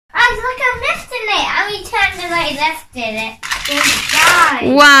guys, look, I'm lifting it. How many times have I lifted it?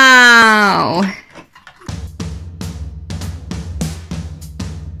 Guys. Wow.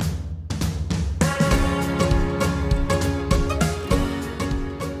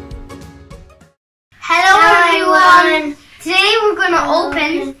 Hello everyone. Today we're gonna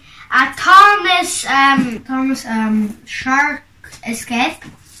open a Thomas Shark Escape.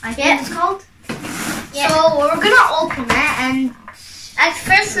 I think it's called. Yeah. So we're gonna open it and at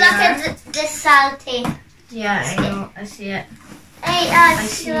first look at this salty. Yeah, I know. I see it. Hey, I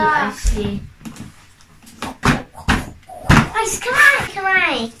see. Guys, can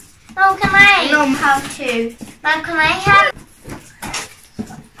I? No, can I? No, how to? Mom, can I have?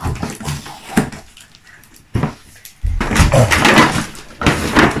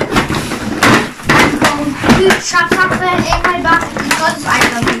 Chop chocolate in my box because I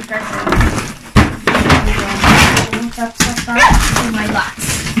love you person. Chop in my box.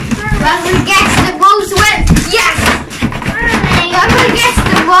 Whoever gets the most wins. Yes. Whoever gets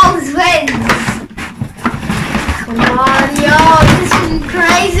the most wins. Come on, yo, this is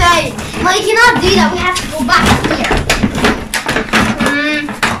crazy. Well, you cannot do that. We have to go back here.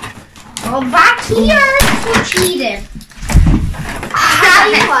 Go back here. You cheated.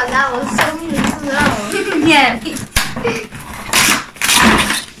 That was so slow. Yeah.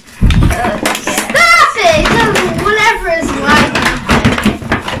 Stop it! Whatever is right.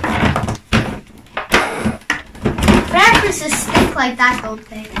 Rappers just stick like that, don't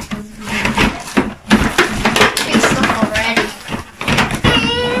they? Big stuff already.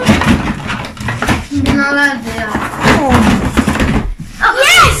 You're not allowed to do that. Oh,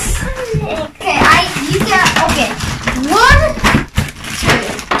 yes. Okay, you get, okay. 1, 2,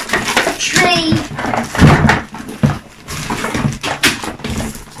 3.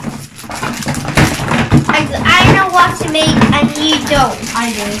 I know what to make and you don't. I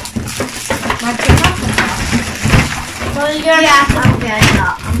do. What you talking about? Well, you're Yeah, I'm getting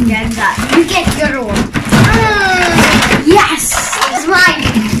that. I'm getting that. You get your one. Yes. It's mine.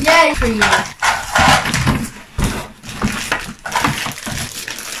 Yay for you.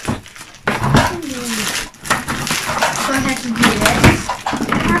 So I have to do this.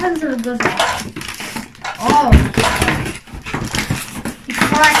 What happens if it goes like oh.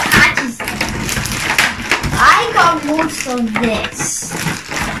 Before I catches it. I got most of this.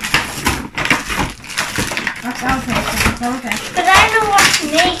 That's okay. That's okay. But I know what to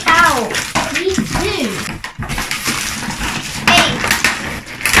make out. Please do. Hey.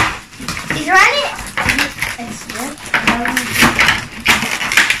 Is there any? It's good.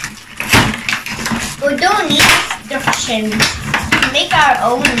 We don't need instructions. We make our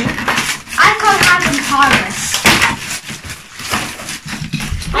own. I can't have them Thomas.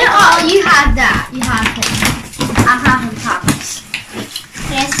 Yeah. You have that. You have him. I'm having Thomas.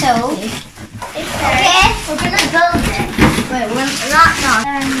 Yeah, so. Okay, we're gonna build it. Wait, we're not.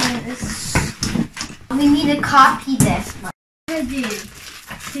 We need to copy this. What we're gonna do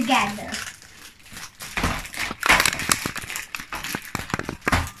together.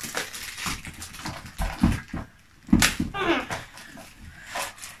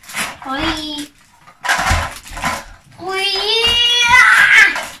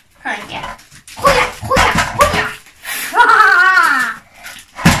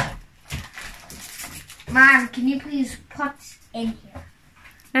 Mom, can you please put in here?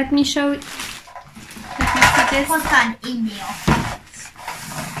 Let me show. Let me see this. Put that in there.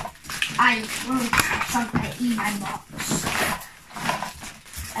 I will trap something in my box.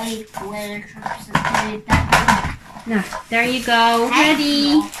 I will trap something that. No, there you go.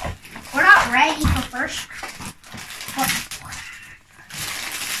 Ready. We're not ready for first.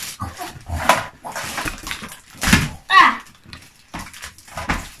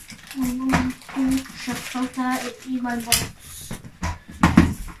 In my box.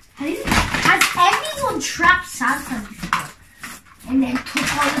 Has anyone trapped Santa before? And then took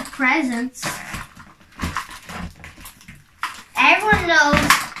all the presents? Everyone knows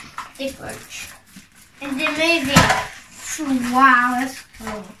different. In the movie. Wow, that's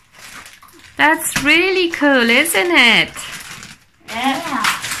cool. That's really cool, isn't it? Yeah.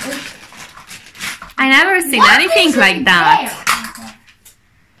 I never seen anything like that.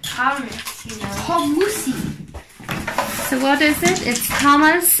 Thomas, you know. Tomusi. So what is it? It's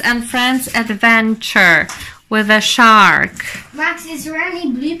Thomas and Friends Adventure with a shark. Max, is there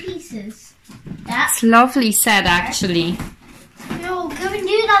any blue pieces? It's lovely set actually. No, can we do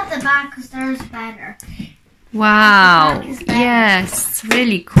it at the back because there's better. Wow. At the back is better. Yes, it's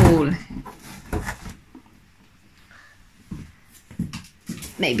really cool.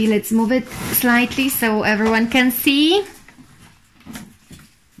 Maybe let's move it slightly so everyone can see.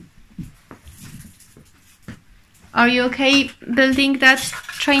 Are you okay building that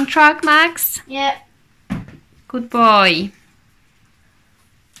train track, Max? Yeah. Good boy.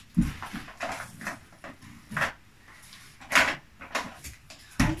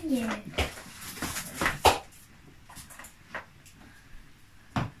 Yeah.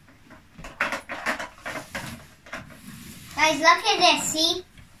 Guys, look at this, see?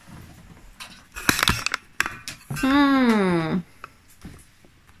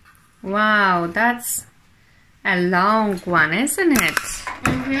 Wow, that's a long one, isn't it?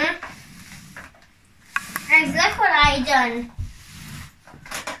 Mm-hmm. Guys, look what I done.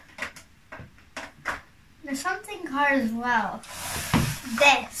 There's something hard as well.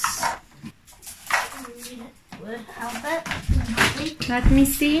 This. Would help it. Let me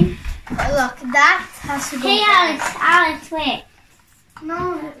see. Oh, look, that has to go. Hey, Alex, wait.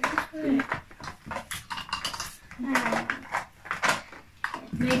 No, wait.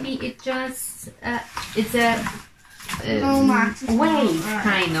 Maybe it just it's a No, Max, it's wave not.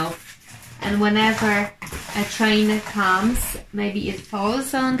 kind of, and whenever a train comes, maybe it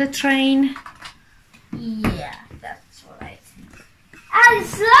falls on the train. Yeah, that's what I think.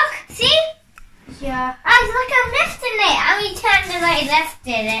 Alex, look, see? Yeah. Alex, look, I'm lifting it. How many times have I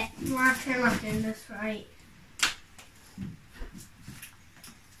lifted it? Mark, you're not doing this right.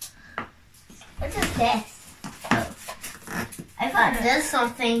 What is this? Oh. I thought it does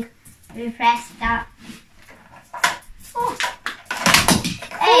something. We press that. Oh.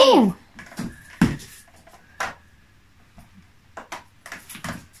 Hey. Ooh.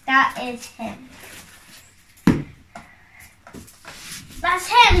 That is him. That's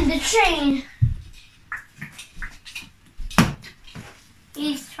him, the train.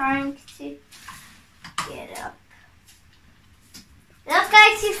 He's trying to get up. Look,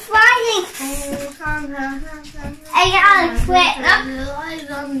 guys, he's flying. Hey, Alex, wait, look.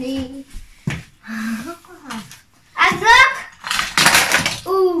 Alex, look.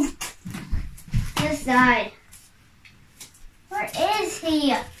 Ooh. Just died. Where is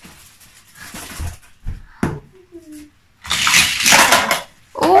he?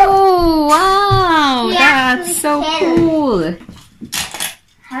 Oh, wow, He that's actually so can. cool.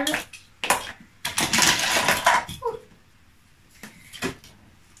 How do...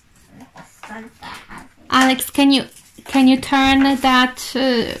 Alex, can you turn that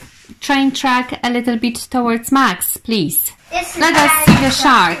train track a little bit towards Max, please? Let us see the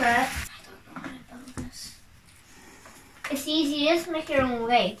shark. I don't know how to build this. It's easy, just make your own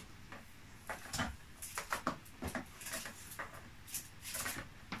way.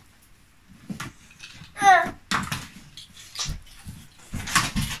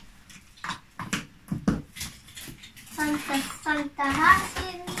 Santa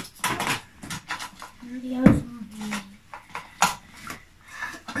Hasin.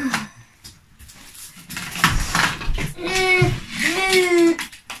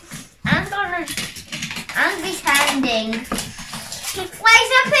 I'm be standing. He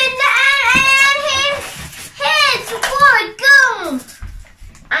flies up in the air and he hits one, boom!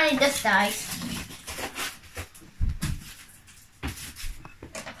 And he just dies.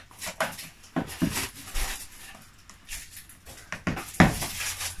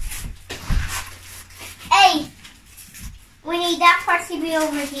 Hey, we need that part to be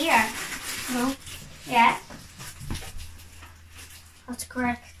over here. No. Yeah. That's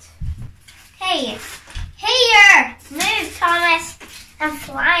correct. Hey, here! Move, Thomas. I'm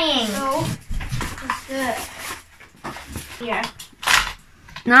flying. No. Let's do it. Here.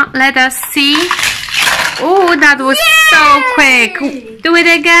 No, let us see. Oh, that was so quick. Do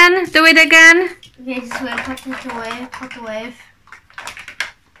it again. Do it again. Okay, just wait. Put the wave. Put the wave.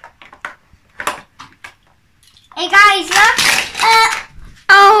 Hey guys, look!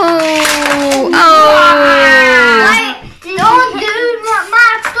 Oh! Don't do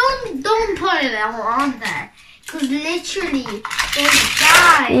Max. Don't put it on there. Cause literally, they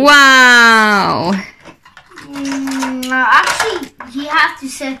die. Wow! No, actually, you have to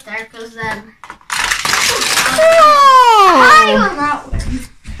sit there, cause then. I Oh! will not win.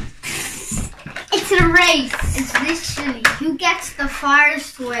 It's a race. It's literally who gets the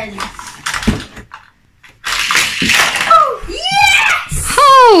farthest wins. Oh yes!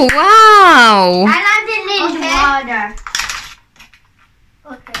 Oh, wow! I landed in water.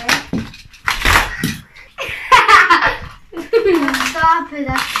 Okay. Stop it.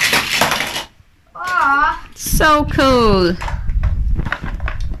 Aw. So cool.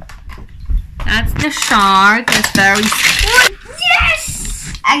 That's the shark. It's very,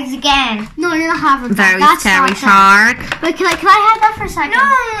 Yes! Eggs again. No, you're not having that. very That's scary not that. shark. Wait, can I have that for a second?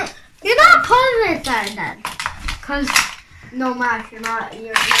 No, you're not putting it there then. Cause no, Max, you're not.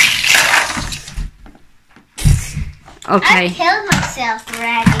 Okay. I killed myself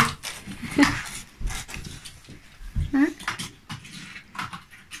already. Huh?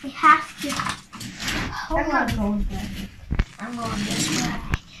 We have to. I'm not going there. I'm going this way.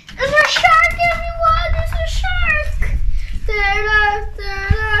 There's a shark, everyone! There's a shark!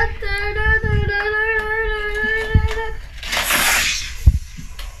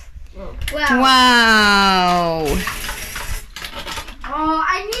 Wow. Wow. Oh,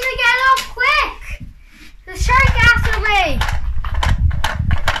 I need to get up quick! The shark after me!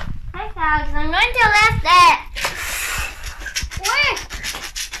 Hi guys, I'm going to lift it! Quick!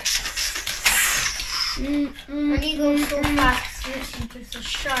 When you go so fast, listen, there's a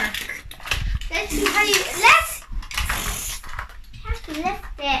shark. Let's see how you. Let's have to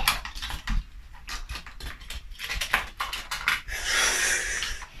lift it.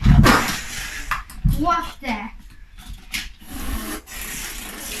 What the?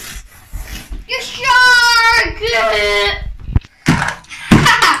 You shark!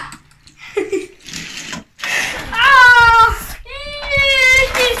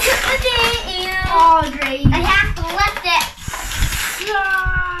 Oh, great. I have to lift it.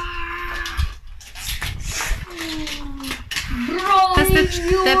 That's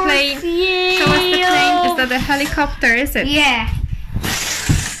the plane. Show us the plane. Is that a helicopter, is it? Yeah.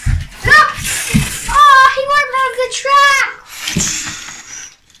 Look! Oh, he went off the track.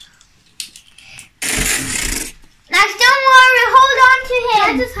 Now, don't worry. Hold on to him.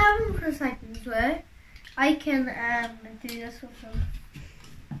 I just have him for a second, right? I can do this with him.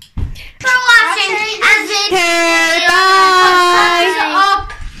 For watching and